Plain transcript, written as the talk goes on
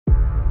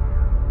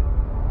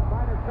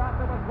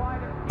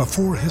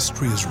Before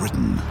history is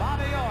written,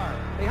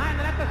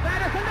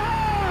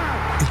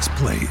 it's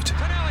played.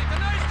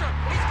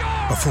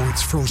 Before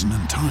it's frozen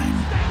in time,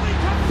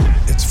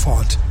 it's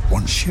fought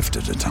one shift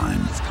at a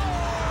time.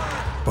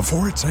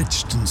 Before it's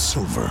etched in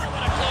silver,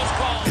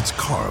 it's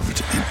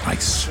carved in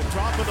ice.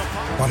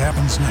 What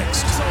happens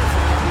next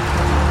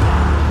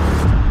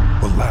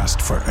will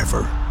last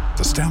forever.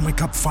 The Stanley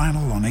Cup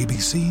Final on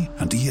ABC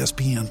and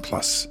ESPN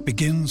Plus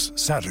begins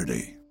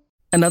Saturday.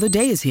 Another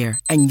day is here,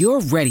 and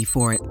you're ready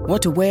for it.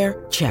 What to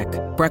wear? Check.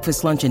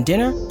 Breakfast, lunch, and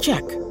dinner?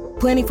 Check.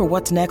 Planning for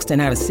what's next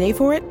and how to save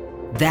for it?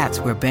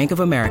 That's where Bank of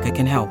America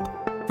can help.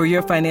 For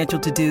your financial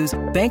to-dos,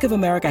 Bank of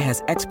America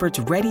has experts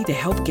ready to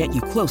help get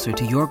you closer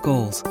to your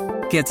goals.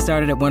 Get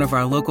started at one of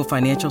our local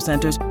financial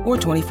centers or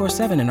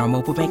 24/7 in our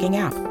mobile banking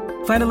app.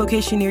 Find a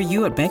location near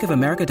you at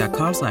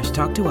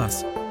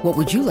bankofamerica.com/talktous. What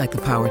would you like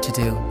the power to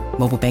do?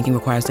 Mobile banking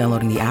requires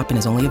downloading the app and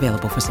is only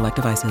available for select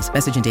devices.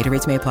 Message and data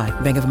rates may apply.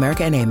 Bank of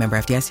America N.A., member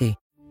FDIC.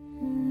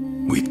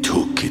 We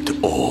took it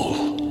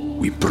all.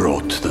 We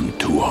brought them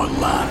to our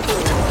land.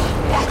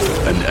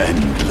 An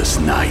endless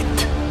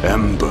night,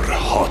 ember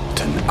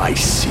hot and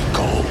icy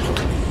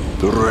cold.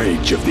 The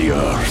rage of the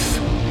earth.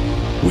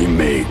 We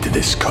made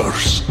this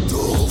curse.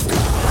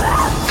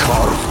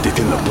 Carved it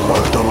in the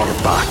blood on our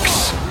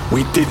backs.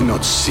 We did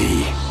not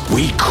see.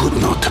 We could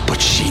not,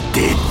 but she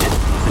did.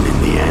 And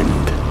in the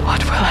end...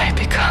 What will I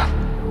become?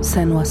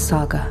 Senua's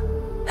Saga.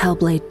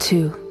 Hellblade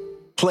 2.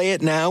 Play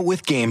it now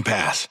with Game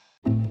Pass.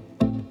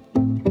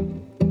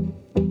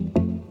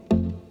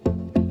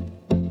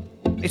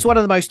 It's one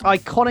of the most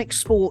iconic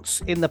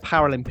sports in the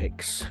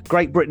Paralympics.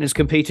 Great Britain has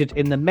competed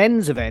in the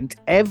men's event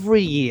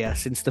every year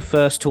since the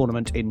first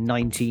tournament in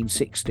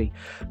 1960.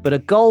 But a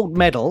gold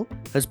medal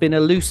has been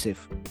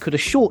elusive. Could a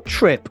short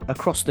trip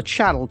across the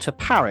Channel to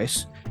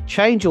Paris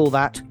change all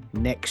that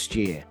next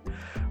year?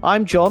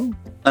 I'm John.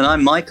 And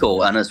I'm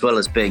Michael, and as well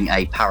as being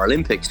a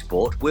Paralympic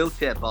sport,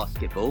 wheelchair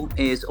basketball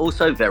is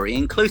also very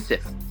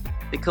inclusive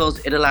because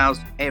it allows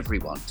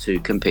everyone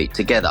to compete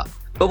together.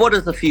 But what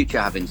does the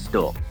future have in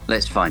store?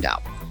 Let's find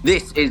out.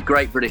 This is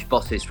Great British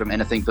Bosses from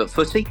Anything But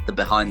Footy, the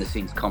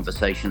behind-the-scenes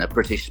conversation of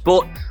British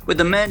sport with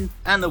the men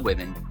and the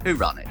women who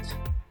run it.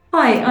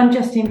 Hi, I'm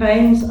Justine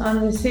Baynes. I'm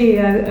the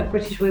CEO of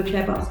British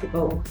Wheelchair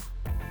Basketball.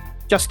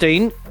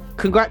 Justine,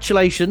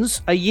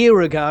 congratulations. A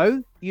year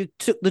ago, you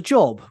took the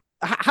job.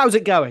 How's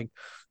it going?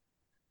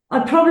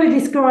 I'd probably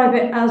describe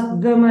it as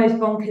the most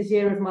bonkers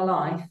year of my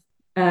life.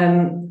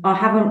 I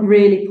haven't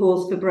really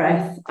paused for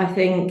breath. I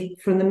think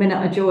from the minute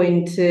I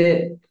joined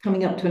to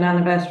coming up to an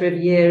anniversary of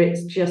a year,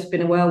 it's just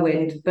been a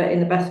whirlwind, but in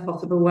the best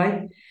possible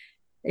way.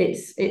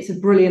 It's a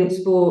brilliant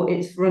sport.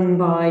 It's run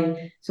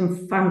by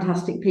some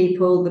fantastic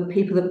people. The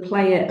people that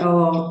play it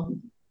are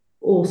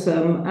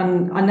awesome.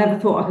 And I never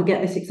thought I could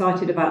get this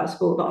excited about a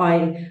sport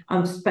that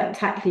I'm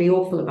spectacularly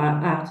awful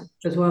about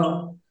as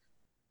well.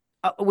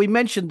 We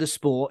mentioned the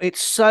sport.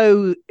 It's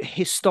so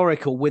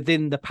historical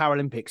within the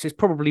Paralympics. It's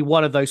probably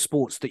one of those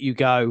sports that you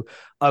go,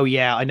 oh,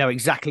 yeah, I know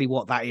exactly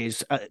what that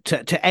is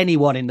to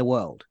anyone in the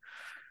world.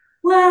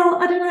 Well,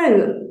 I don't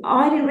know.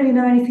 I didn't really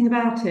know anything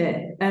about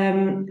it.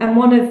 And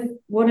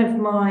one of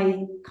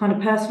my kind of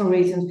personal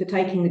reasons for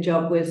taking the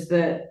job was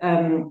that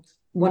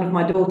one of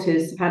my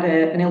daughters had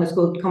an illness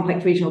called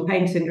complex regional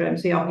pain syndrome,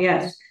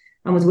 CRPS,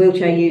 and was a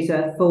wheelchair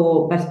user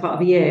for the best part of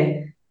a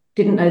year.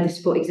 Didn't know this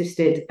sport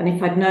existed. And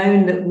if I'd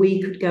known that we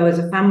could go as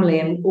a family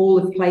and all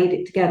have played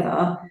it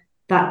together,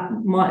 that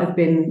might have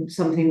been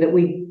something that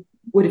we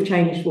would have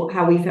changed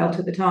how we felt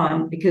at the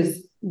time.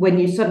 Because when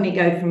you suddenly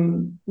go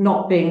from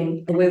not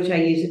being a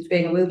wheelchair user to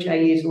being a wheelchair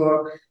user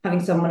or having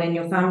someone in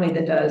your family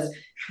that does,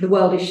 the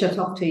world is shut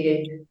off to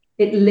you.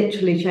 It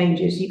literally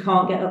changes. You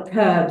can't get up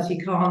curbs.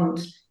 You can't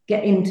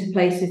get into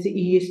places that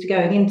you used to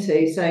going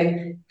into. So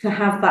to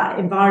have that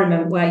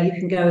environment where you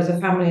can go as a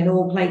family and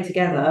all play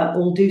together,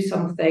 all do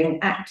something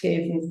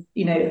active and,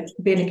 be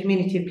in a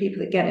community of people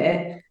that get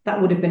it,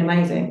 that would have been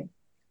amazing.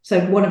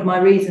 So one of my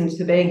reasons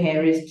for being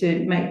here is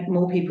to make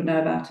more people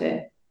know about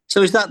it.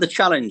 So is that the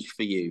challenge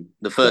for you?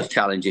 The first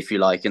challenge, if you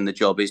like, in the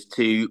job is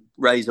to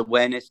raise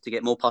awareness to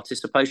get more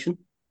participation?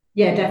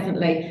 Yeah,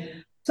 definitely.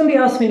 Somebody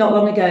asked me not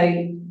long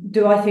ago,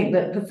 do I think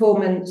that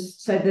performance,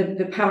 so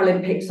the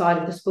Paralympic side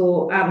of the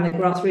sport and the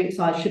grassroots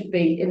side should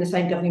be in the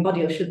same governing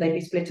body or should they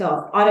be split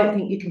up? I don't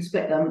think you can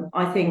split them.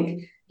 I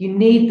think you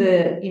need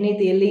the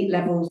elite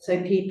levels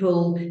so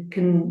people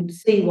can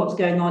see what's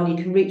going on.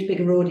 You can reach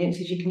bigger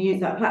audiences. You can use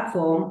that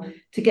platform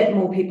to get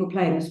more people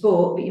playing the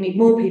sport, but you need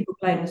more people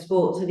playing the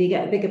sport so that you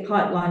get a bigger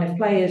pipeline of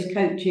players,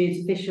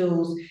 coaches,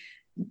 officials,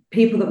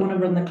 people that want to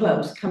run the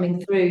clubs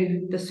coming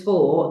through the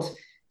sport,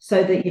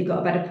 so that you've got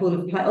a better pool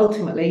of play.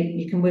 Ultimately,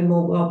 you can win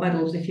more world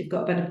medals if you've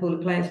got a better pool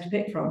of players to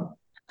pick from.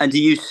 And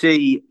do you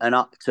see an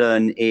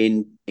upturn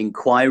in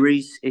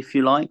inquiries, if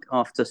you like,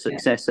 after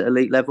success at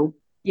elite level?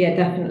 Yeah,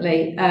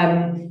 definitely.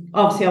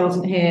 Obviously, I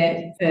wasn't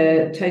here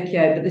for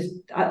Tokyo, but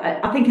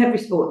I think every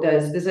sport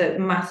does. There's a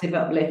massive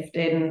uplift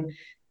in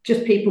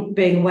just people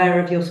being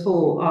aware of your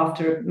sport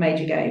after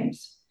major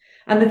games.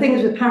 And the thing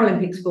is with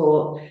Paralympic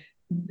sport,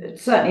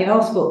 certainly in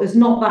our sport, there's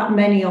not that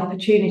many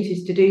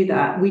opportunities to do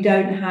that. We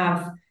don't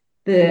have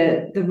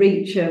the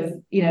reach of,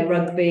 you know,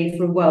 rugby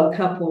for a World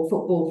Cup or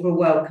football for a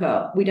World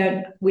Cup. We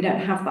don't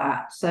have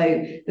that. So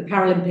the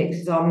Paralympics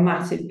is our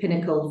massive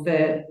pinnacle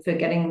for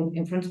getting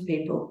in front of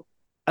people.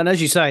 And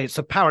as you say, it's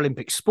a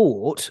Paralympic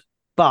sport,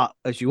 but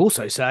as you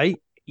also say,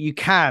 you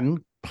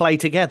can play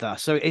together.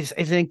 So it's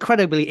an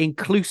incredibly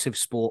inclusive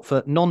sport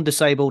for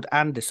non-disabled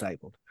and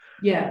disabled.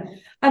 Yeah,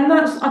 and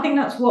I think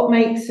that's what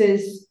makes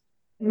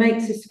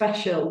us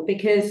special,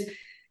 because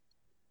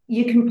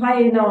you can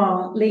play in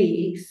our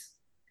leagues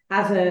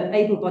as an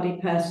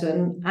able-bodied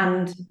person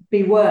and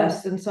be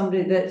worse than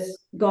somebody that's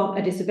got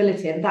a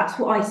disability. And that's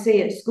what I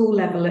see at school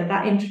level, at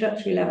that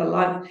introductory level.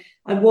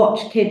 I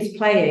watch kids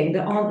playing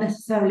that aren't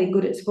necessarily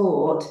good at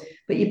sport,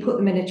 but you put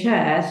them in a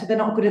chair, so they're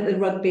not good at the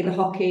rugby, the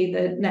hockey,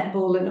 the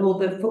netball, and all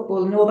the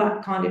football and all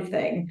that kind of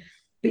thing.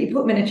 But you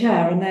put them in a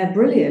chair and they're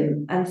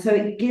brilliant. And so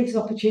it gives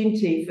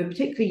opportunity for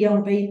particularly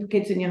young people,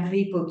 kids and young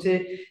people,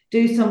 to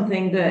do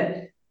something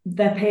that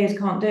their peers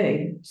can't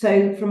do.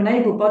 So from an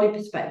able-bodied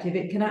perspective,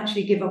 it can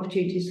actually give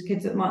opportunities to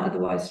kids that might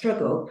otherwise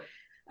struggle.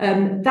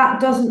 That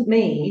doesn't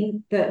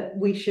mean that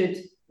we should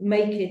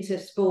make it a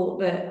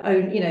sport that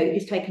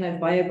is taken over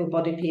by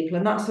able-bodied people,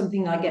 and that's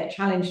something I get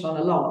challenged on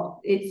a lot.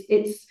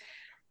 It's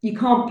you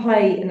can't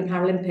play in the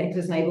Paralympics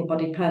as an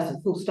able-bodied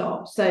person, full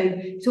stop. So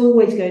it's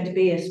always going to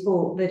be a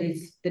sport that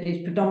is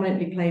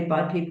predominantly played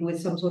by people with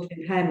some sort of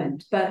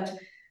impairment. But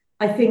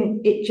I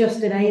think it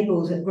just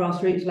enables at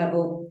grassroots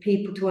level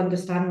people to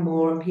understand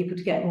more and people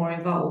to get more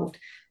involved.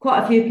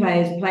 Quite a few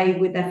players play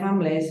with their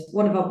families.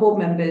 One of our board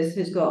members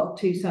has got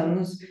two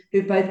sons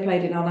who've both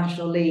played in our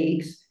national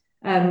leagues.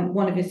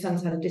 One of his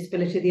sons had a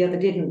disability, the other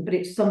didn't, but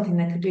it's something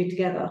they could do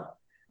together.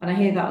 And I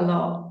hear that a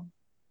lot.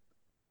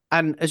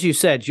 And as you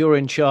said, you're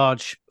in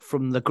charge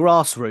from the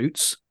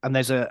grassroots, and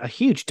there's a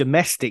huge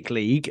domestic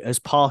league as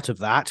part of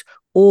that,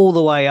 all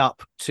the way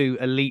up to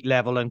elite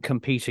level and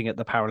competing at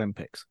the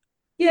Paralympics.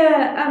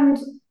 Yeah,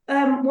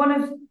 and one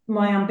of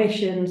my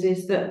ambitions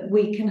is that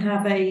we don't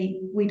have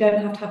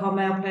to have our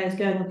male players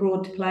going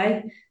abroad to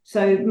play.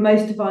 So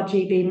most of our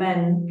GB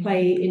men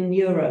play in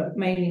Europe,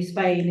 mainly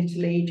Spain,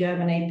 Italy,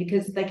 Germany,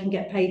 because they can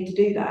get paid to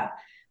do that.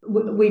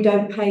 We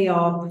don't pay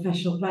our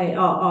professional play,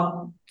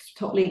 our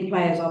top league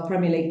players, our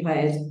Premier League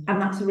players,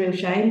 and that's a real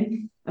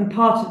shame. And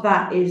part of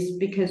that is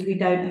because we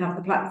don't have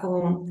the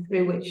platform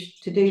through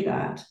which to do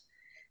that.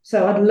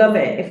 So I'd love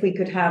it if we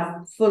could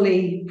have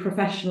fully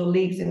professional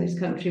leagues in this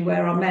country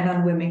where our men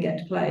and women get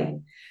to play.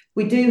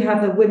 We do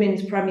have a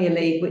Women's Premier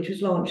League, which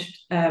was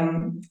launched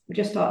about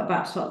to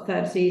start the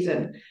third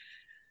season.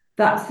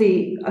 That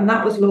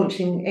was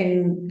launching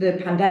in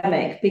the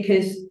pandemic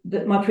because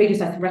my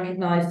predecessor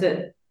recognised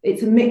that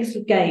it's a mixed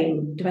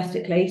game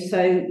domestically.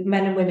 So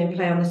men and women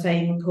play on the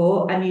same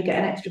court, and you get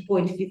an extra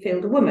point if you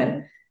field a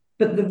woman.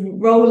 But the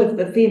role of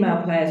the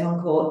female players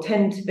on court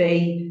tend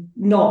to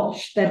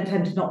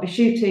not be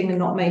shooting and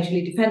not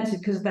majorly defensive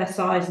because of their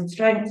size and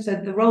strength. So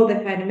the role they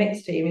play in a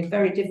mixed team is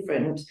very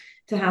different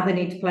to how they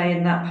need to play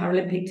in that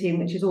Paralympic team,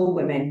 which is all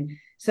women.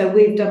 So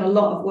we've done a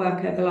lot of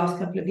work over the last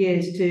couple of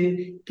years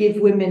to give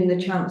women the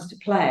chance to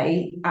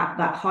play at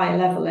that higher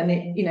level. And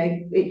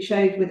it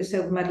showed with the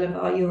silver medal of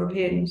our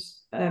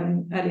Europeans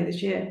earlier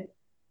this year.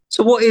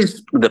 So what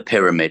is the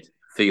pyramid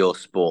for your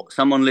sport?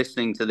 Someone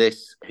listening to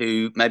this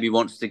who maybe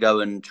wants to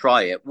go and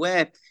try it,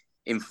 where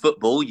in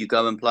football you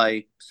go and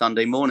play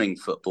Sunday morning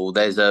football,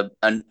 there's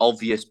an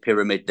obvious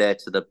pyramid there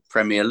to the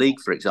Premier League,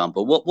 for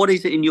example. What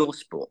is it in your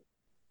sport?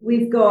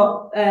 We've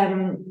got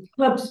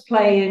clubs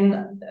playing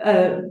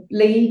a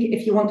league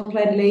if you want to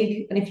play in a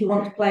league, and if you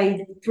want to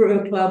play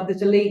through a club,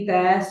 there's a league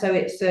there. So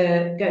it's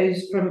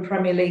goes from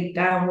Premier League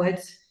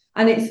downwards,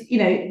 and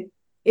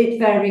it's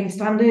varying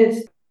standards.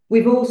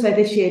 We've also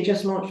this year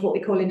just launched what we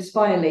call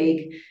Inspire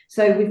League.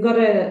 So we've got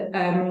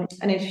an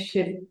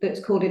initiative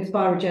that's called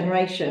Inspire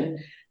Regeneration.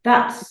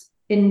 That's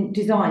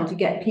designed to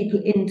get people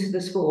into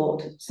the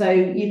sport. So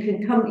you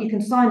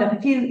can sign up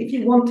if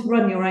you want to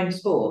run your own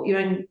sport, your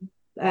own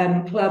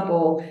club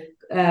or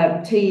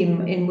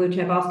team in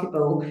wheelchair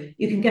basketball.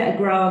 You can get a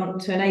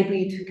grant to enable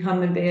you to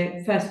come and be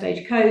a first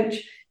stage coach.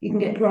 You can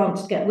get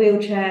grants to get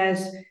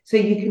wheelchairs. So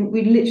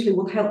we literally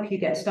will help you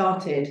get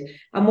started.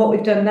 And what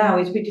we've done now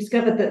is we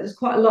discovered that there's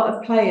quite a lot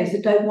of players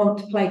that don't want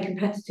to play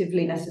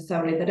competitively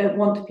necessarily. They don't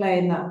want to play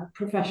in that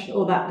professional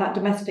or that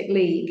domestic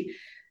league,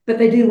 but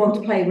they do want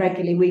to play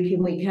regularly week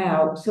in, week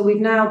out. So we've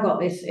now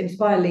got this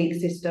Inspire League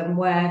system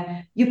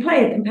where you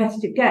play a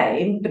competitive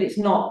game, but it's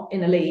not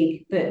in a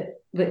league that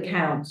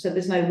counts. So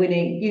there's no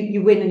winning.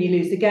 You win and you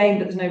lose the game,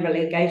 but there's no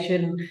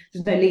relegation.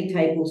 There's no league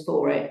tables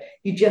for it.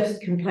 You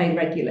just can play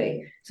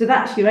regularly. So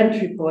that's your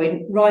entry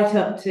point, right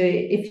up to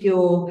if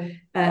you're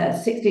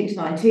 16 to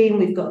 19.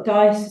 We've got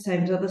DICE, the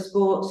same as other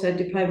sports, so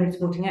Diploma in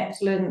Sporting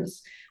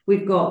Excellence.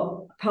 We've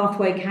got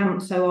pathway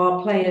camps, so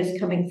our players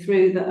coming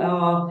through that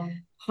are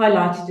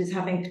highlighted as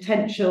having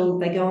potential,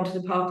 they go onto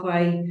the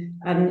pathway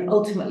and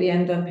ultimately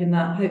end up in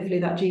hopefully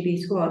that GB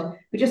squad.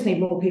 We just need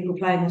more people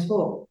playing the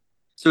sport.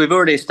 So we've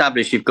already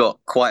established you've got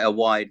quite a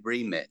wide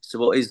remit. So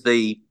what is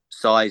the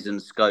size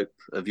and scope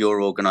of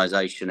your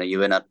organisation? Are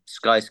you in a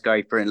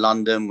skyscraper in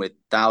London with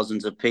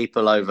thousands of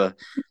people over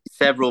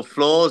several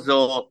floors,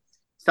 or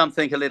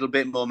something a little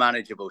bit more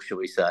manageable, shall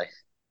we say?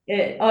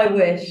 I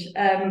wish,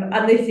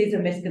 and this is a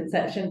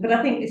misconception, but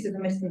I think this is a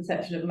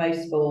misconception of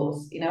most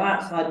sports.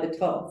 Outside the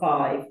top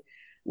five,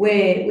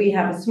 we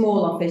have a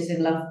small office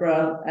in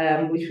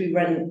Loughborough, which we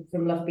rent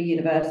from Loughborough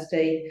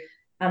University,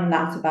 and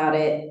that's about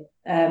it.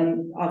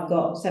 I've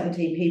got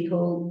 17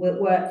 people that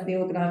work for the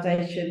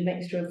organisation,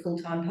 mixture of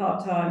full-time,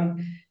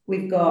 part-time.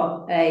 We've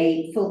got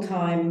a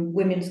full-time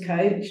women's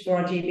coach for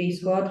our GB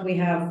squad. We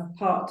have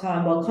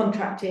part-time,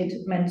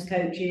 contracted men's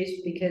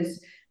coaches,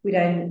 because we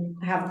don't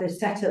have the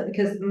setup,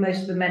 because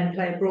most of the men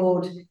play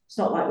abroad. It's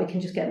not like we can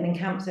just get them in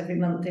camps every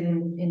month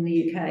in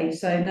the UK.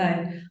 So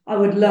no, I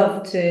would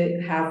love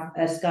to have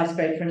a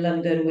skyscraper in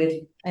London with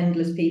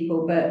endless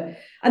people,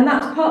 and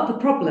that's part of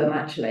the problem,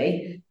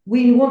 actually.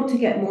 We want to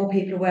get more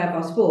people aware of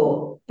our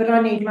sport, but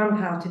I need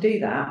manpower to do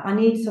that. I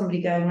need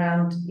somebody going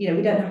around. We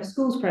don't have a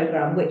schools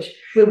program, which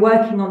we're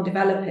working on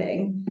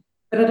developing,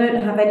 but I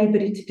don't have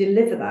anybody to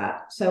deliver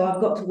that. So I've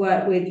got to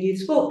work with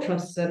youth sport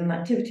trusts and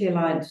activity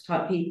alliance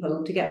type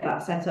people to get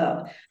that set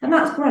up. And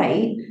that's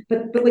great,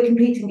 but we're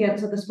competing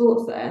against other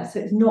sports there, so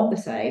it's not the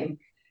same.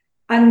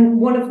 And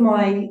one of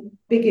my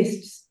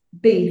biggest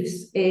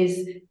beefs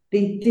is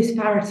the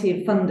disparity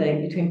of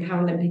funding between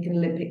Paralympic and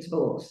Olympic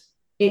sports.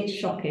 It's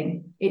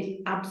shocking.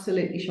 It's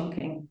absolutely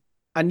shocking.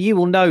 And you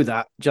will know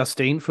that,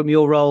 Justine, from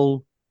your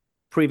role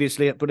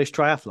previously at British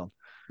Triathlon.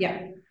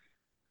 Yeah.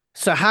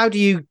 So how do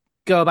you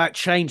go about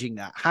changing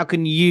that? How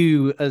can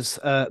you, as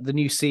the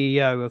new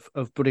CEO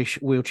of British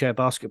Wheelchair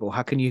Basketball,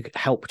 how can you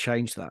help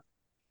change that?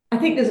 I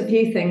think there's a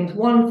few things.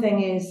 One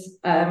thing is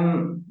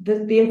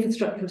the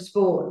infrastructure of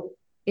sport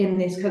in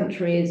this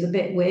country is a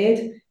bit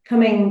weird.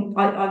 I'm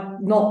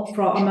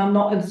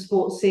not a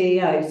sports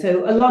CEO,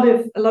 so a lot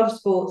of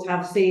sports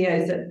have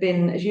CEOs that have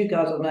been, as you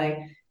guys all know,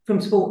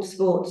 from sport to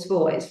sport to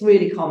sport. It's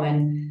really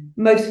common.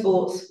 Most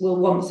sports will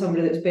want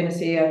somebody that's been a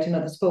CEO to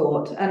another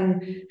sport,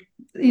 and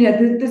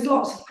there's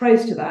lots of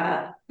pros to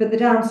that, but the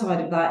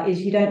downside of that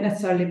is you don't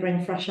necessarily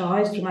bring fresh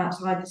eyes from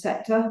outside the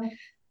sector.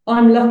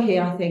 I'm lucky,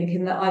 I think,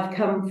 in that I've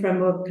come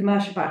from a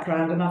commercial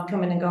background, and I've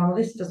come in and gone, well,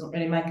 this doesn't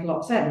really make a lot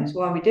of sense.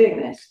 Why are we doing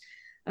this?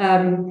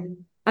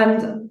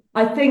 And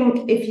I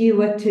think if you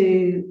were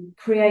to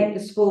create the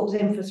sports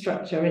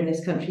infrastructure in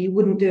this country, you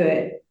wouldn't do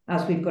it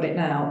as we've got it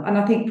now. And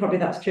I think probably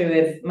that's true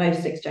of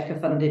most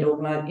exchequer-funded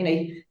organised,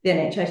 the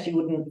NHS, you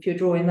wouldn't, if you're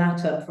drawing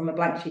that up from a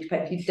blank sheet of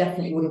paper, you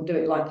definitely wouldn't do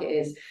it like it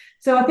is.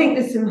 So I think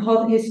there's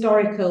some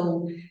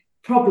historical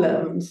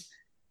problems,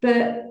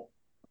 but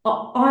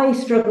I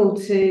struggle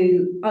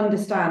to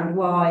understand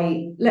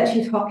why, let's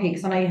use hockey,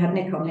 because I know you had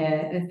Nick on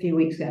here a few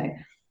weeks ago.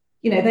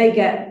 They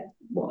get,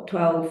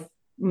 12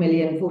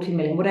 million, 40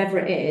 million, whatever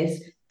it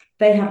is.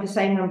 They have the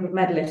same number of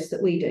medalists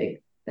that we do.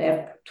 They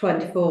have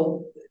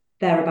 24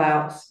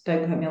 thereabouts,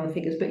 don't quote me on the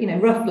figures, but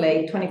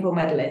roughly 24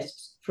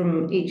 medalists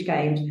from each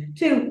game,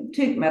 two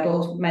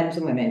medals, men's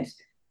and women's.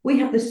 We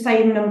have the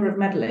same number of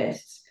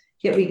medalists,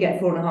 yet we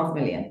get 4.5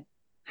 million.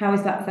 How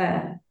is that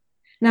fair?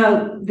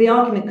 Now, the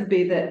argument could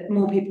be that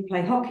more people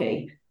play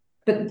hockey,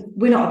 but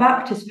we're not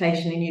about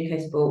participation in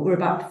UK sport, we're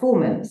about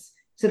performance.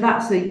 So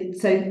obviously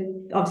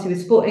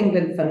with Sport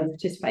England fund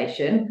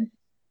participation,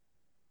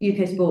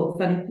 UK sport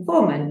fund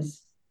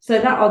performance. So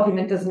that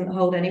argument doesn't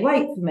hold any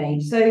weight for me.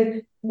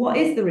 So what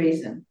is the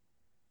reason?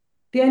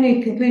 The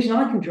only conclusion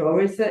I can draw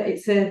is that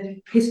it's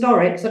a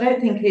historic, so I don't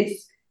think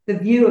it's the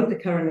view of the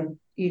current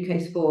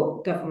UK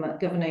sport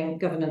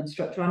governance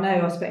structure. I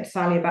know I spoke to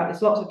Sally about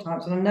this lots of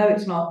times, and I know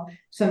it's not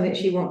something that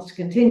she wants to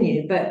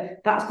continue, but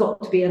that's got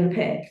to be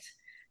unpicked.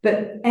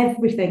 But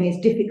everything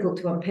is difficult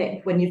to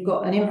unpick when you've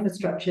got an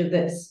infrastructure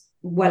that's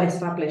well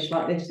established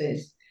like this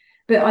is.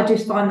 But I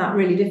just find that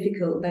really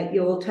difficult, that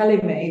you're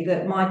telling me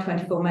that my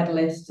 24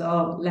 medalists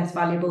are less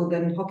valuable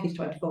than hockey's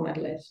 24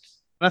 medalists.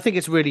 I think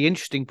it's a really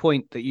interesting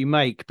point that you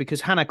make,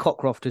 because Hannah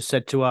Cockcroft has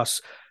said to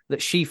us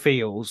that she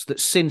feels that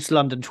since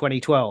London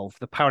 2012,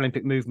 the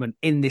Paralympic movement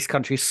in this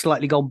country has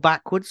slightly gone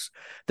backwards,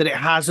 that it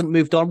hasn't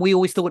moved on. We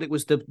always thought it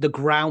was the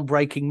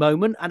groundbreaking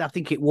moment, and I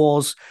think it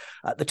was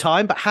at the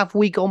time, but have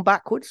we gone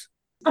backwards?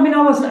 I mean,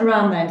 I wasn't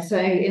around then, so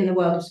in the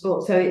world of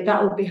sport, so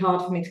that would be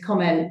hard for me to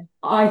comment.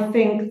 I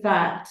think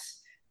that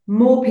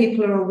more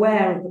people are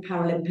aware of the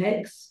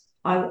Paralympics.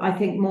 I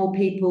think more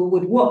people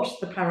would watch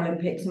the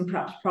Paralympics and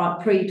perhaps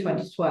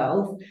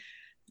pre-2012.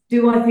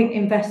 Do I think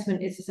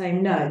investment is the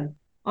same? No.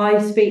 I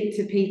speak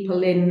to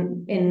people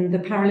in the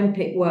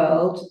Paralympic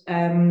world.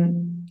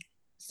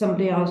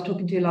 Somebody I was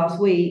talking to last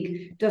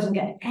week doesn't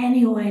get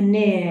anywhere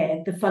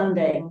near the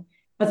funding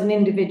as an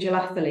individual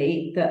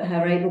athlete that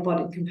her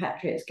able-bodied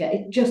compatriots get.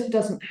 It just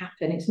doesn't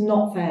happen. It's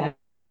not fair.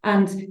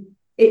 And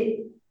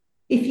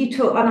if you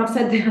took, and I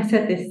said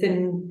this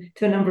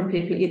to a number of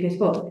people at UK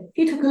Sport, if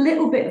you took a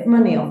little bit of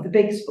money off the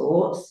big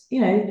sports,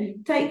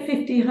 take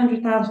 50,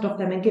 100,000 off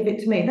them and give it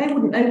to me, they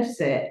wouldn't notice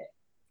it.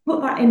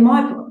 Put that in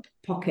my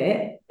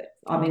pocket,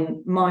 I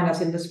mean, mine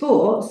as in the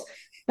sports,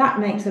 that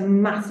makes a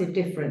massive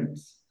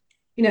difference.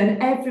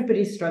 and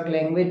everybody's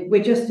struggling.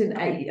 We're just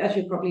as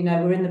you probably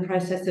know, we're in the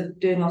process of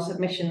doing our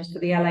submissions for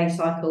the LA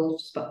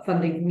cycle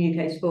funding from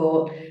UK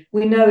Sport.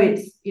 We know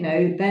it's,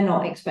 they're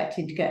not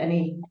expecting to get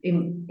any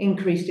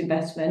increased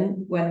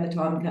investment when the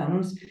time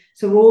comes.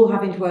 So we're all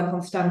having to work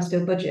on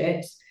standstill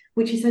budgets,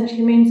 which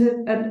essentially means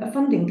a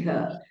funding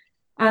cut.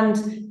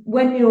 And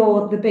when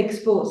you're the big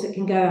sports that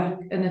can go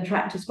and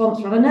attract a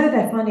sponsor, and I know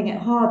they're finding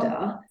it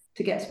harder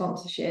to get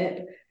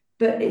sponsorship,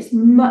 but it's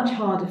much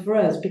harder for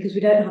us because we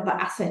don't have that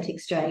asset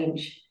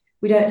exchange.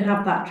 We don't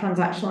have that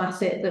transactional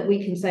asset that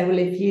we can say, well,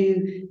 if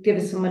you give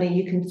us some money,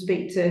 you can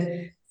speak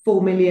to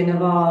 4 million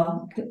of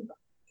our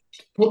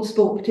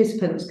sport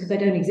participants, because they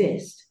don't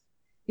exist.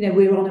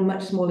 We're on a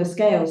much smaller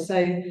scale. So,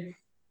 and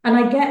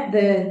I get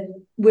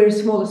we're a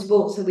smaller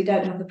sport, so we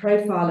don't have the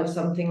profile of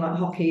something like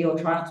hockey or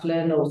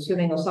triathlon or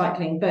swimming or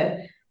cycling, but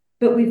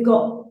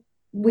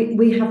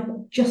we have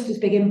just as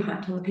big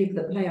impact on the people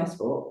that play our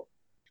sport.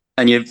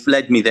 And you've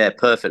led me there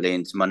perfectly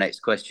into my next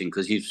question,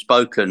 because you've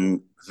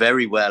spoken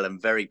very well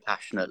and very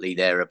passionately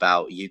there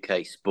about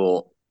UK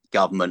sport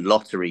government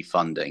lottery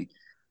funding,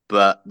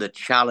 but the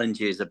challenge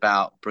is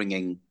about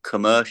bringing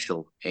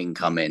commercial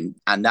income in,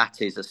 and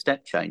that is a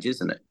step change,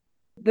 isn't it?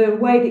 The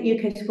way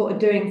that UK Sport are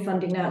doing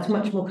funding now, it's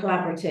much more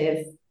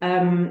collaborative.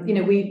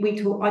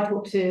 I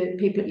talk to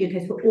people at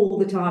UK Sport all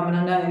the time, and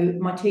I know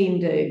my team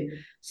do.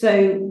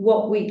 So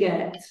what we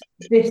get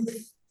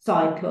this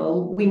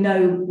cycle, we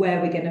know where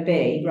we're going to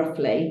be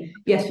roughly.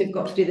 Yes, we've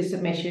got to do the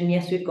submission.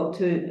 Yes, we've got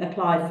to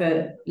apply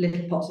for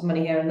little pots of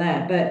money here and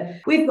there.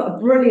 But we've got a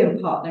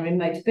brilliant partner in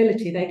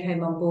Motability. They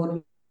came on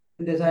board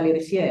with us earlier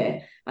this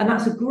year, and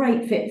that's a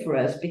great fit for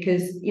us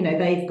because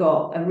they've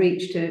got a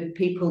reach to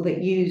people that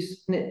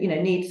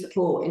need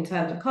support in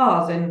terms of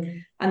cars,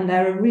 and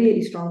they're a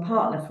really strong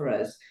partner for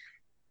us.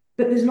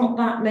 But there's not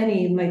that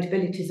many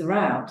Motabilities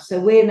around, so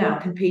we're now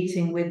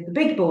competing with the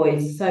big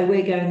boys. So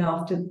we're going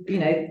after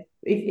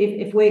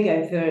if we're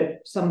going for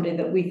somebody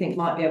that we think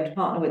might be able to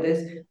partner with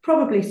us,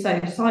 probably so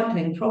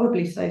cycling,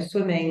 probably so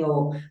swimming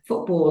or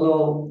football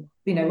or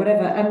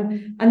whatever,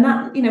 and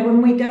that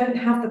when we don't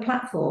have the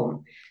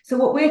platform. So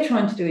what we're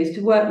trying to do is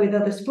to work with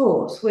other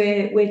sports.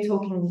 We're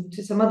talking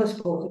to some other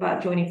sports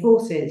about joining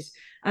forces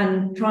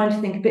and trying to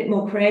think a bit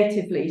more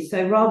creatively.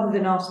 So rather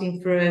than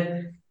asking for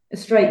a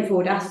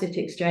straightforward asset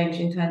exchange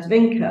in terms of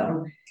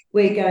income,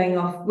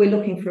 we're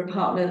looking for a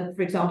partner,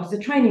 for example, as a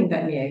training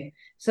venue.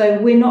 So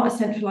we're not a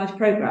centralized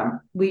program.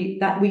 We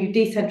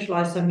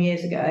decentralized some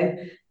years ago,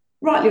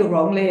 rightly or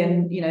wrongly,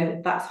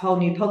 and that's a whole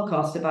new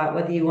podcast about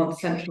whether you want to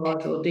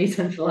centralize or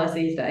decentralize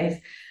these days.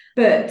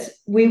 But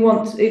we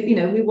want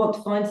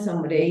to find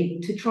somebody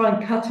to try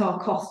and cut our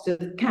cost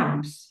of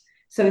camps.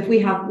 So if we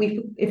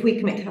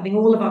commit to having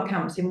all of our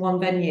camps in one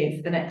venue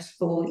for the next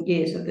 4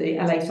 years of the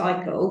LA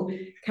cycle,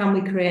 can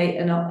we create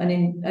an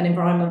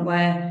environment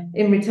where,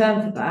 in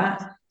return for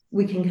that,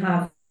 we can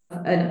have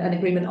an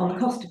agreement on the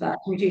cost of that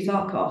to reduce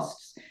our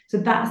costs? So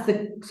that's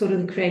the sort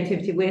of the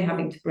creativity we're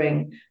having to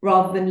bring,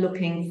 rather than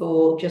looking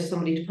for just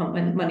somebody to pump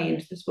money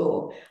into the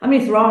sport. I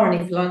mean, if there are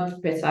any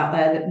philanthropists out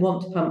there that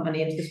want to pump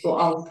money into the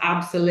sport, I'll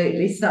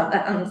absolutely snap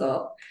their hands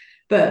off.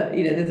 But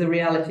there's a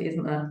reality,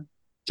 isn't there?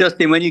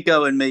 Justine, when you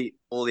go and meet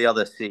all the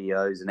other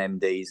CEOs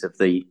and MDs of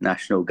the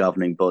national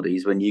governing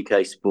bodies, when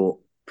UK Sport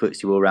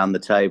puts you all around the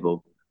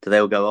table, do they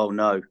all go, "Oh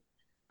no"? Are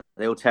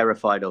they all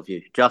terrified of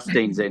you?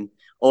 Justine's in.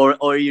 Or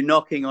are you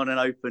knocking on an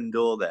open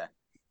door there?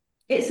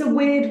 It's a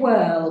weird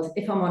world,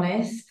 if I'm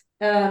honest.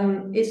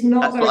 It's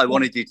not. That's what I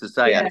wanted you to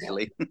say,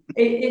 actually.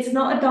 It's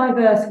not a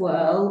diverse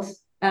world.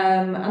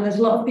 And there's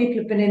a lot of people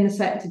who've been in the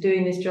sector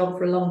doing this job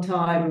for a long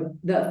time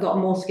that have got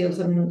more skills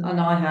than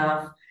I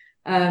have.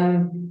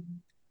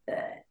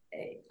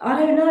 I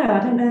don't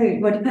know.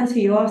 Well, it depends who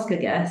you ask, I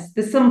guess.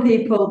 There's some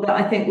people that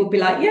I think would be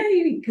like, yeah,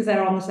 because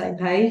they're on the same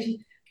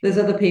page. There's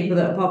other people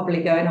that are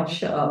probably going, "Oh,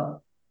 shut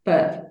up."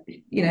 But,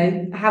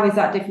 how is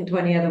that different to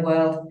any other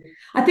world?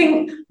 I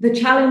think the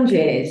challenge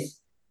is,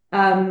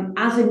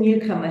 as a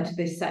newcomer to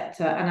this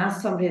sector and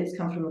as somebody that's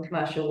come from a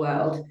commercial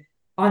world,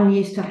 I'm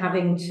used to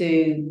having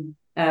to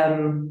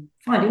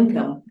find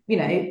income.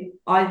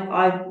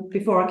 I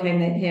before I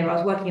came here, I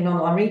was working in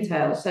online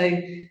retail.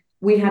 So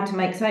we had to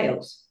make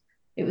sales.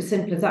 It was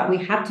simple as that. We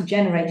had to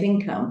generate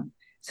income.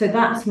 So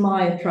that's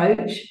my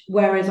approach.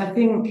 Whereas I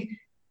think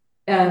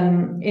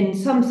in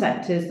some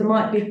sectors there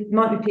might be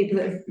people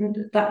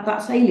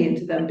that's alien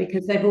to them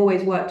because they've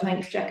always worked on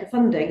exchequer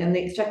funding, and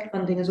the exchequer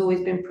funding has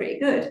always been pretty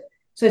good.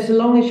 So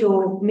long as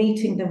you're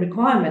meeting the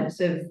requirements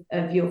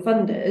of your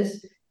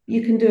funders,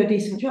 you can do a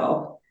decent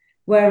job.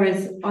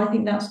 Whereas I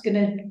think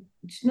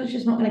it's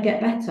just not going to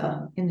get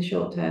better in the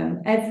short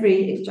term.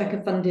 Every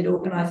exchequer funded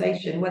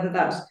organisation, whether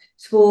that's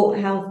sport,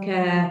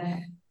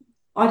 healthcare,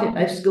 I don't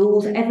know,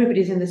 schools,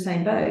 everybody's in the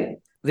same boat.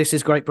 This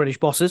is Great British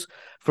Bosses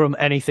from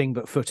Anything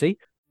But Footy.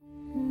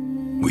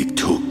 We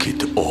took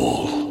it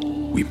all.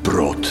 We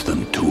brought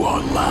them to our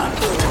land.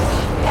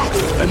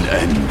 An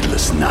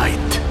endless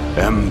night,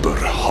 ember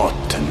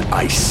hot and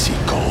icy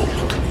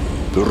cold.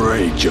 The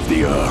rage of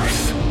the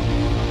earth.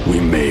 We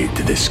made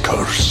this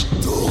curse.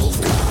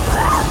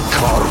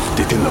 Carved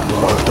it in the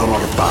blood on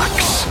our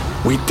backs.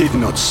 We did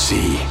not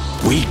see.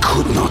 We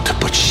could not,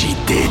 but she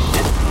did.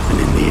 And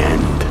in the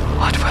end...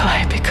 What will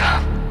I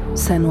become?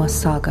 Senua's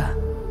Saga.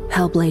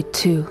 Hellblade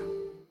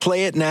 2.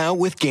 Play it now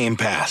with Game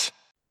Pass.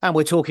 And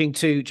we're talking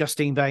to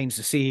Justine Baynes,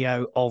 the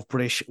CEO of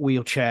British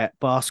Wheelchair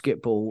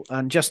Basketball.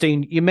 And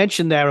Justine, you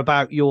mentioned there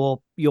about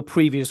your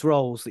previous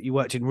roles, that you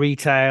worked in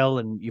retail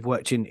and you've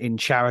worked in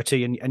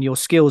charity, and your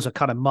skills are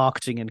kind of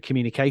marketing and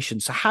communication.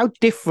 So how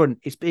different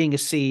is being a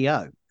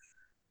CEO?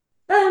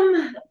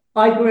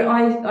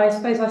 I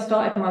suppose I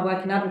started my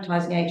work in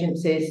advertising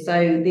agencies,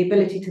 so the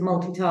ability to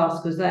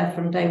multitask was there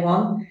from day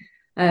one.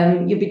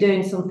 You'd be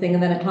doing something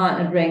and then a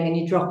client would ring and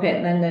you drop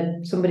it and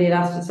then somebody had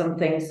asked for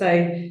something.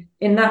 So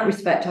in that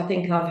respect, I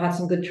think I've had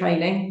some good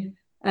training.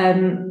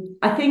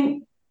 I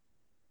think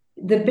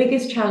the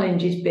biggest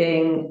challenge is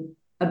being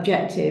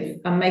objective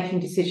and making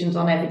decisions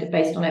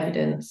based on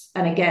evidence.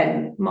 And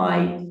again,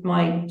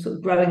 my sort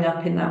of growing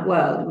up in that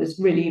world was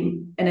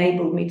really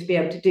enabled me to be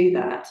able to do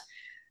that.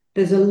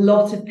 There's a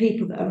lot of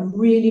people that are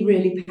really,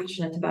 really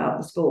passionate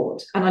about the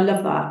sport, and I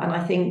love that. And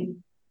I think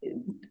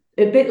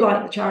a bit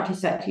like the charity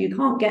sector, you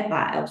can't get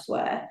that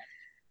elsewhere.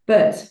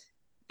 But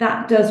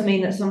that does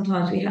mean that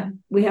sometimes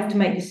we have to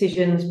make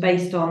decisions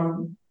based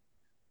on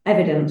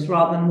evidence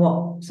rather than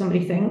what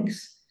somebody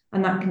thinks,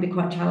 and that can be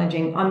quite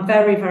challenging. I'm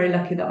very, very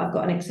lucky that I've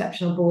got an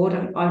exceptional board.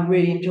 I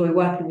really enjoy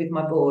working with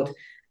my board,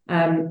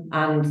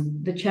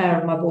 and the chair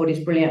of my board is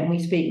brilliant. We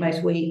speak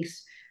most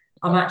weeks.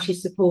 I'm actually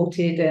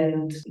supported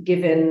and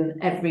given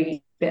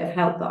every bit of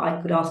help that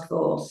I could ask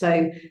for.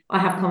 So I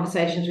have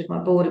conversations with my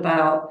board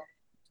about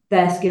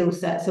their skill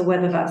set. So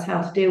whether that's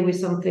how to deal with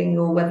something,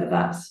 or whether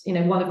that's,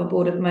 one of our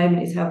board at the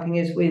moment is helping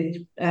us with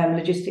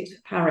logistics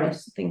for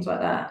Paris, things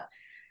like that.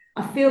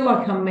 I feel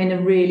like I'm in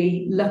a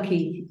really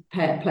lucky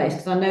place,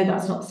 because I know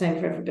that's not the same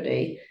for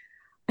everybody.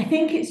 I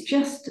think it's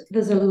just,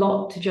 there's a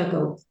lot to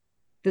juggle.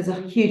 There's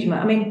a huge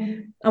amount. I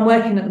mean, I'm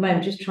working at the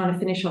moment just trying to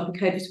finish off the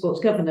Code of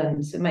Sports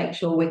Governance and make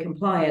sure we're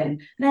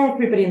compliant. And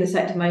everybody in the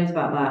sector moans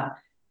about that.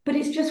 But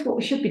it's just what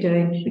we should be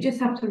doing. We just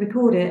have to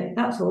record it.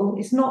 That's all.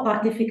 It's not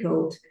that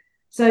difficult.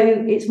 So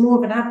it's more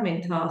of an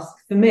admin task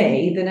for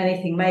me than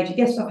anything major.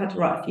 Yes, I've had to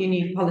write a few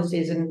new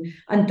policies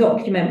and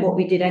document what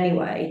we did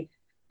anyway.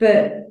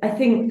 But I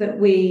think that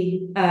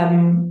we're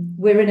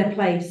in a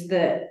place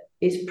that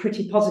is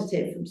pretty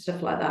positive and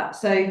stuff like that.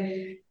 So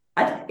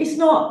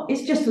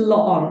it's just a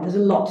lot on. There's a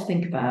lot to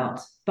think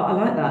about, but I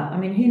like that. I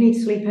mean, who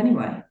needs sleep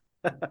anyway?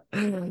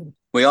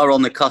 We are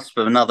on the cusp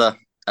of another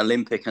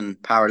Olympic and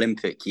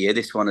Paralympic year.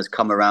 This one has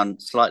come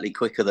around slightly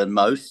quicker than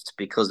most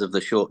because of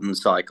the shortened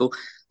cycle.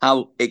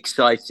 How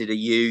excited are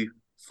you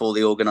for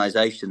the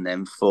organisation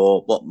then,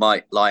 for what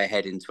might lie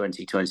ahead in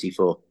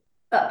 2024?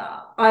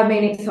 I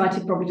mean,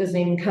 excited probably doesn't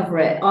even cover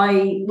it.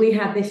 We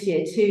had this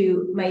year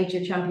 2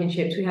 major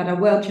championships. We had our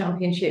World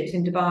Championships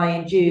in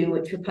Dubai in June,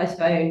 which were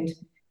postponed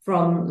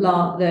from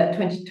the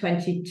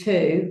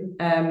 2022,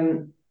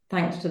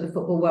 thanks to the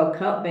Football World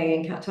Cup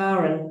being in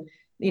Qatar. And,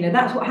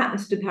 that's what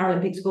happens to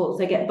Paralympic sports.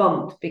 They get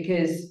bumped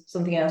because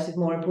something else is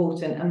more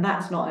important, and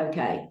that's not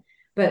okay.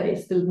 But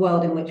it's the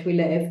world in which we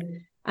live.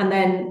 And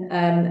then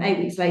 8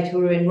 weeks later,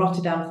 we were in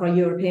Rotterdam for our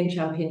European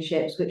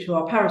Championships, which were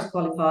our Paris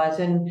qualifiers.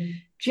 And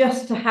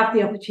just to have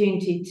the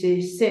opportunity to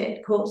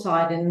sit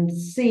courtside and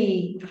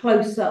see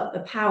close up the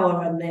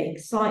power and the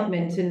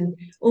excitement and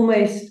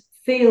almost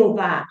feel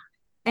that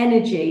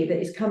energy that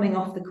is coming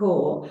off the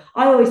court.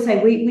 I always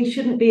say we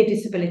shouldn't be a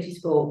disability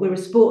sport. We're a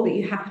sport that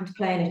you happen to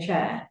play in a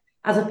chair,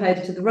 as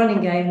opposed to the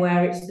running game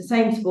where it's the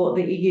same sport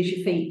that you use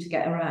your feet to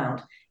get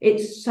around.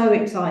 It's so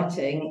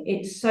exciting.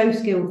 It's so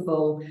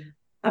skillful.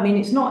 I mean,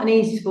 it's not an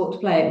easy sport to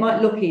play. It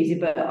might look easy,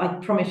 but I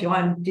promise you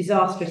I'm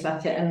disastrous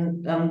at it,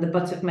 and the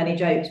butt of many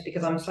jokes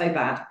because I'm so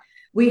bad.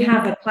 We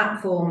have a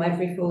platform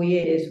every 4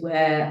 years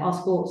where our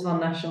sport's on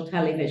national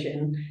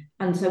television,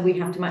 and so we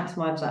have to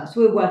maximise that.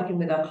 So we're working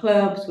with our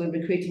clubs, we're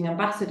recruiting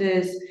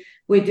ambassadors,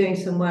 we're doing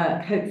some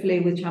work,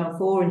 hopefully, with Channel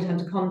 4 in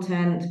terms of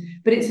content.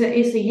 But it's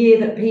a year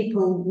that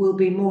people will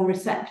be more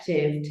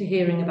receptive to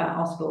hearing about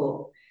our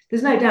sport.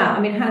 There's no doubt.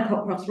 I mean, Hannah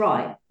Cockcroft's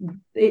right.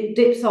 It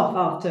dips off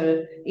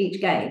after each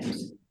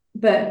games,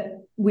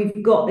 but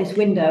we've got this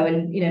window,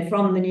 and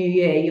from the new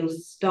year, you'll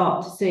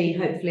start to see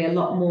hopefully a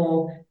lot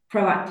more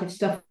proactive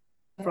stuff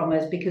from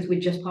us, because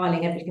we're just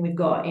piling everything we've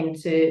got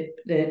into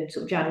the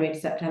sort of January to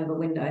September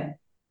window.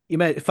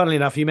 Funnily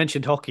enough, you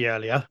mentioned hockey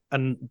earlier,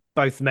 and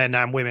both men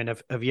and women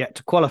have yet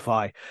to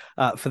qualify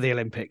for the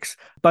Olympics.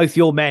 Both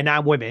your men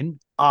and women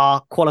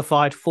are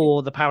qualified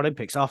for the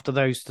Paralympics after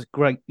those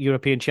great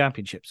European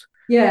Championships.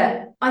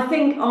 Yeah, I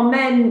think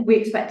we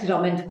expected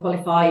our men to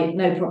qualify,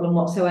 no problem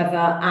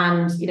whatsoever.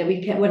 And,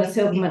 we won a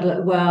silver medal at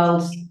the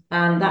Worlds.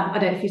 And that, I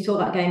don't know if you saw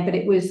that game, but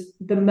it was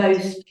the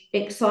most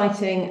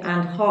exciting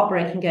and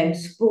heartbreaking game.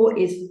 Sport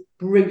is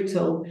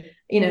brutal.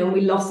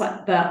 We lost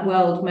that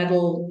world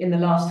medal in the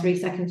last 3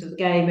 seconds of the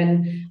game.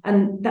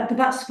 And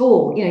that's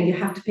sport. You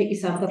have to pick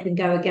yourself up and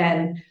go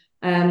again.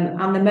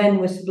 And the men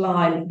were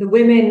sublime. The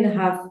women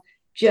have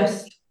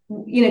just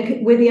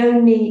we're the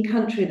only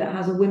country that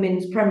has a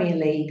women's Premier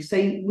League, so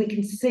we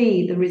can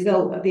see the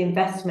result of the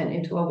investment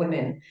into our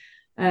women.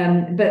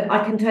 But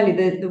I can tell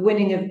you the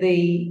winning of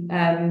the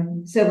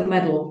silver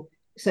medal,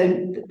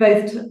 so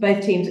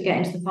both teams that get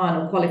into the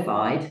final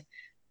qualified,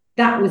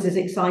 that was as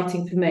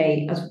exciting for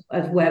me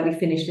as where we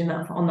finished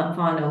on that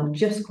final.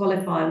 Just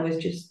qualifying was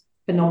just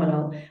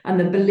phenomenal, and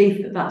the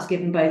belief that that's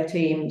given both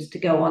teams to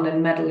go on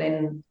and medal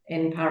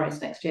in Paris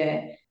next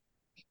year.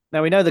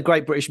 Now, we know the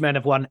Great British men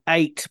have won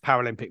 8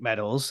 Paralympic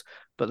medals,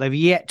 but they've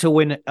yet to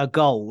win a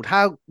gold.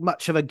 How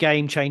much of a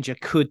game changer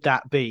could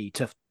that be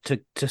to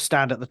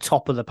stand at the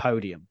top of the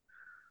podium?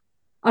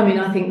 I mean,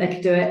 I think they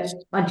could do it.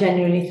 I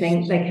genuinely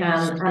think they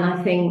can. And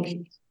I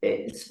think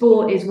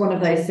sport is one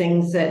of those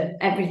things that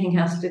everything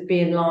has to be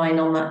in line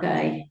on that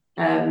day.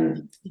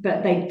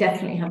 But they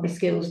definitely have the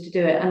skills to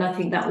do it. And I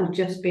think that will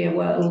just be a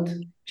world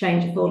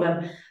changer for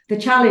them. The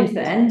challenge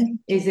then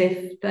is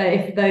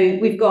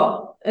if we've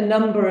got a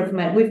number of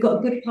men, we've got a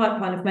good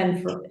pipeline of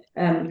men for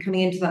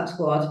coming into that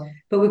squad,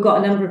 but we've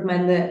got a number of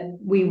men that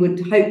we would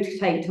hope to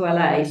take to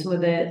LA. Some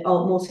of the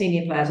more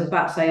senior players, I was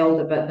about to say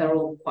older, but they're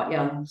all quite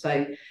young.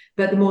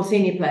 But the more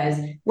senior players,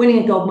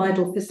 winning a gold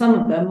medal for some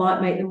of them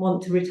might make them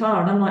want to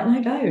retire. And I'm like,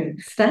 no, don't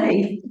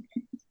stay.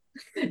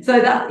 So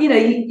that,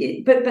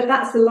 but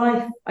that's the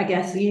life, I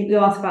guess. You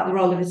asked about the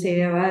role of a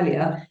CEO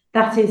earlier.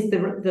 That is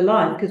the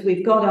life, because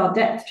we've got our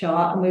depth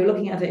chart and we were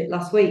looking at it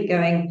last week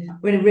going,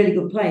 we're in a really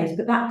good place,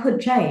 but that could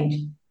change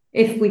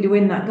if we do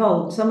win that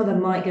gold. Some of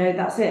them might go,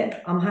 that's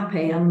it, I'm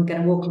happy, I'm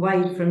going to walk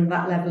away from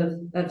that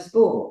level of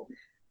sport.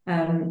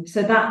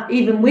 So that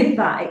even with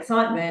that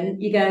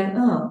excitement, you go,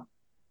 oh,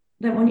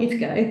 I don't want you to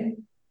go.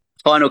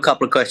 Final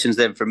couple of questions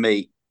then from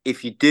me.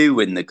 If you do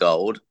win the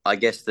gold, I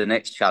guess the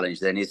next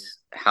challenge then is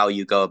how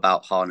you go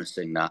about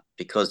harnessing that,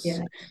 because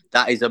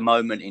that is a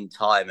moment in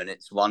time and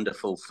it's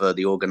wonderful for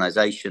the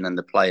organisation and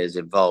the players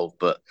involved.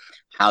 But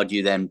how do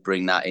you then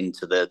bring that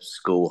into the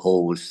school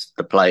halls,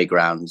 the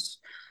playgrounds,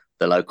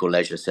 the local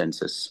leisure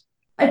centres?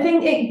 I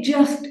think it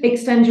just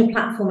extends your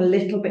platform a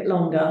little bit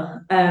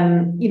longer.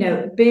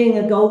 Being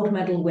a gold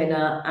medal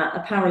winner at a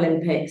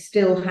Paralympics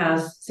still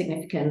has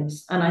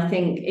significance. And I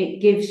think it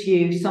gives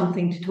you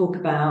something to talk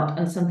about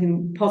and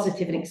something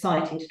positive and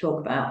exciting to talk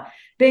about.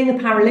 Being a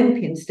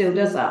Paralympian still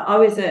does that. I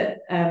was at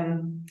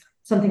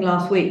something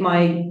last week.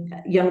 My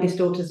youngest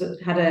daughter's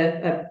had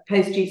a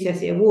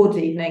post-GCSE awards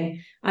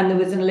evening, and there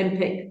was an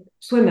Olympic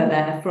swimmer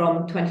there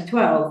from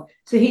 2012.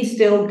 So he's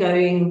still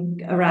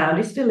going around.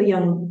 He's still a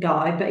young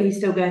guy, but he's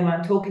still going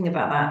around talking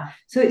about that.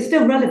 So it's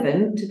still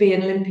relevant to be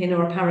an Olympian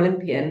or a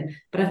Paralympian.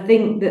 But I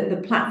think that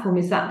the platform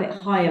is that bit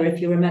higher if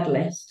you're a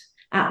medalist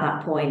at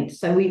that point.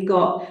 So we've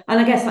got, and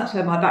I guess that's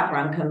where my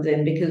background comes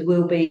in, because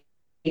we'll be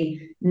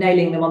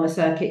nailing them on the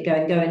circuit, go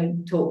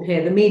and talk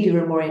here. The media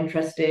are more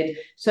interested.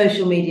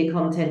 Social media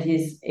content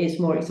is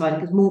more exciting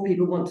because more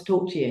people want to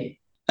talk to you.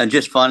 And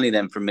just finally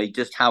then from me,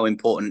 just how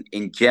important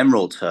in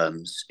general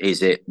terms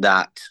is it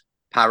that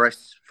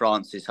Paris,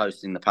 France is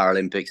hosting the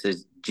Paralympics?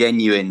 There's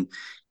genuine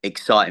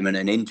excitement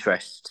and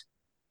interest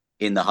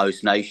in the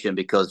host nation,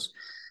 because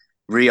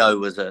Rio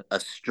was a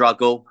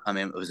struggle. I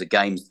mean, it was a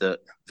games that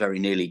very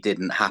nearly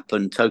didn't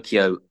happen.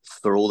 Tokyo,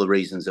 for all the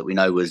reasons that we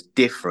know, was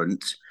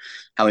different.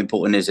 How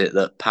important is it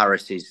that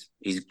Paris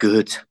is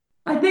good?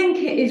 I think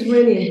it is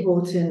really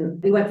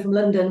important. We went from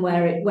London,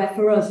 where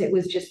for us it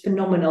was just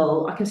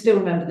phenomenal. I can still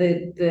remember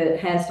the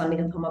hair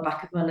standing up on my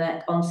back of my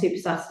neck on Super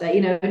Saturday,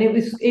 and it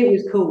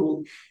was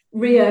cool.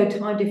 Rio,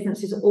 time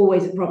difference is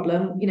always a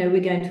problem. We're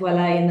going to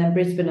LA and then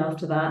Brisbane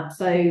after that,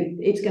 so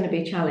it's going to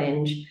be a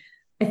challenge.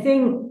 I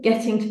think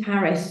getting to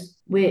Paris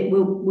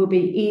will be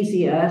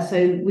easier. So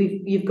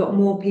you've got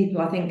more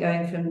people, I think,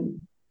 going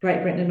from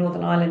Great Britain and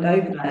Northern Ireland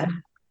over there.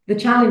 The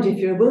challenge if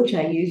you're a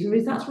wheelchair user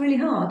is that's really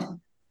hard.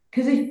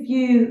 Because if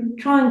you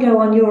try and go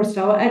on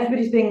Eurostar,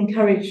 everybody's being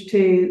encouraged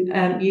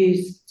to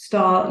use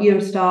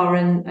Eurostar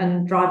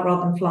and drive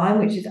rather than flying,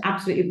 which is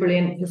absolutely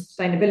brilliant for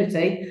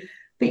sustainability.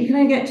 But you can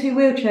only get 2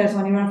 wheelchairs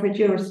on your average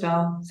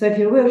Eurostar. So if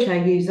you're a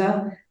wheelchair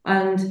user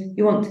and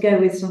you want to go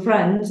with some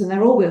friends and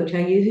they're all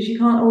wheelchair users, you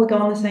can't all go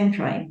on the same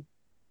train.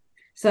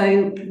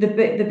 So the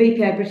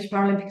BPA, British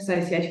Paralympic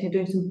Association, are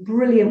doing some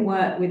brilliant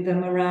work with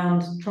them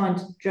around trying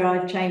to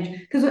drive change.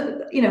 Because,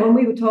 when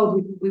we were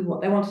told they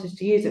wanted us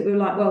to use it, we were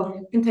like, well,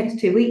 it can take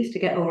us 2 weeks to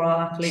get all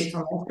our athletes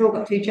on. We've all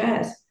got 2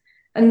 chairs.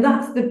 And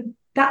that's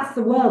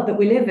the world that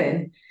we live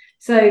in.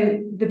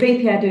 So the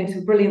BPA are doing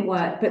some brilliant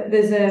work, but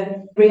there's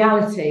a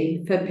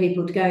reality for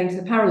people to go into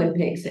the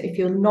Paralympics that if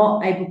you're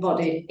not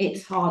able-bodied,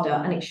 it's harder,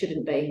 and it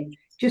shouldn't be.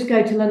 Just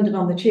go to London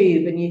on the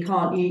tube and you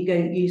can't go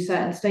use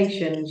certain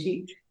stations.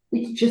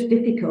 It's just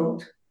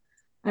difficult.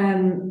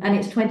 And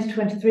it's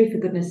 2023, for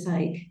goodness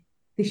sake.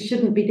 This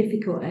shouldn't be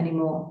difficult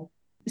anymore.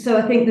 So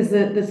I think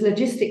there's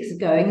logistics of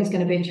going is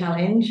going to be a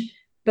challenge.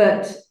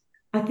 But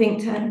I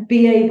think to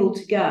be able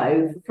to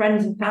go, for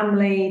friends and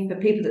family, for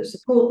people that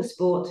support the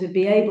sport, to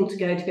be able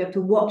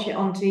to watch it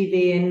on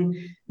TV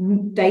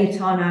in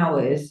daytime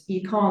hours,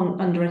 you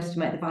can't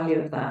underestimate the value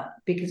of that,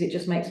 because it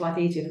just makes life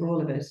easier for all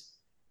of us.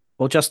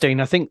 Well, Justine,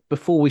 I think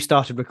before we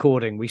started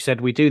recording, we said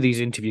we do these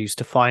interviews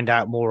to find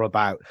out more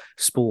about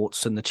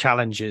sports and the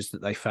challenges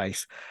that they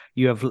face.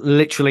 You have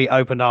literally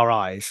opened our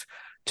eyes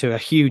to a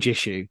huge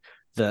issue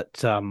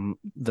that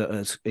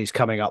is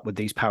coming up with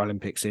these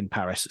Paralympics in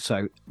Paris.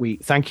 So we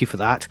thank you for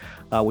that.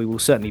 We will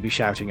certainly be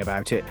shouting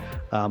about it,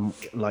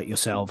 like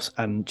yourselves.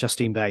 And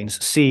Justine Baynes,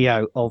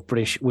 CEO of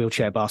British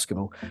Wheelchair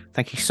Basketball,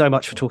 thank you so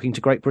much for talking to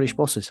Great British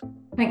Bosses.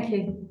 Thank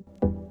you.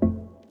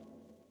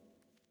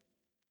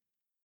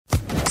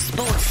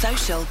 Sports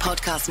Social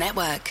Podcast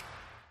Network.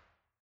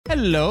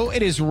 Hello,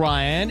 it is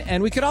Ryan,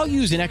 and we could all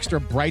use an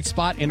extra bright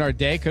spot in our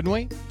day, couldn't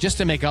we? Just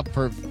to make up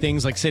for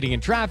things like sitting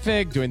in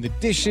traffic, doing the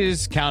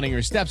dishes, counting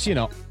your steps, you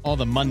know, all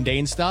the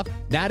mundane stuff.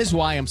 That is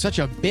why I'm such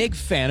a big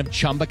fan of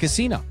Chumba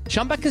Casino.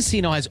 Chumba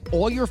Casino has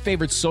all your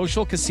favorite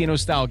social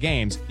casino-style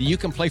games that you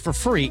can play for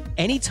free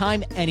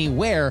anytime,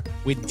 anywhere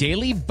with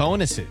daily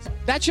bonuses.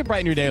 That should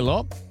brighten your day a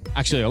little.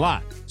 Actually, a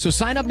lot. So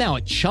sign up now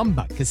at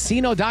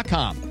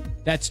ChumbaCasino.com.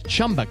 That's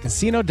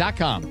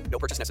ChumbaCasino.com. No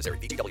purchase necessary.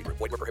 VGW Group.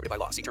 Void where prohibited by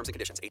law. See terms and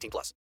conditions. 18+.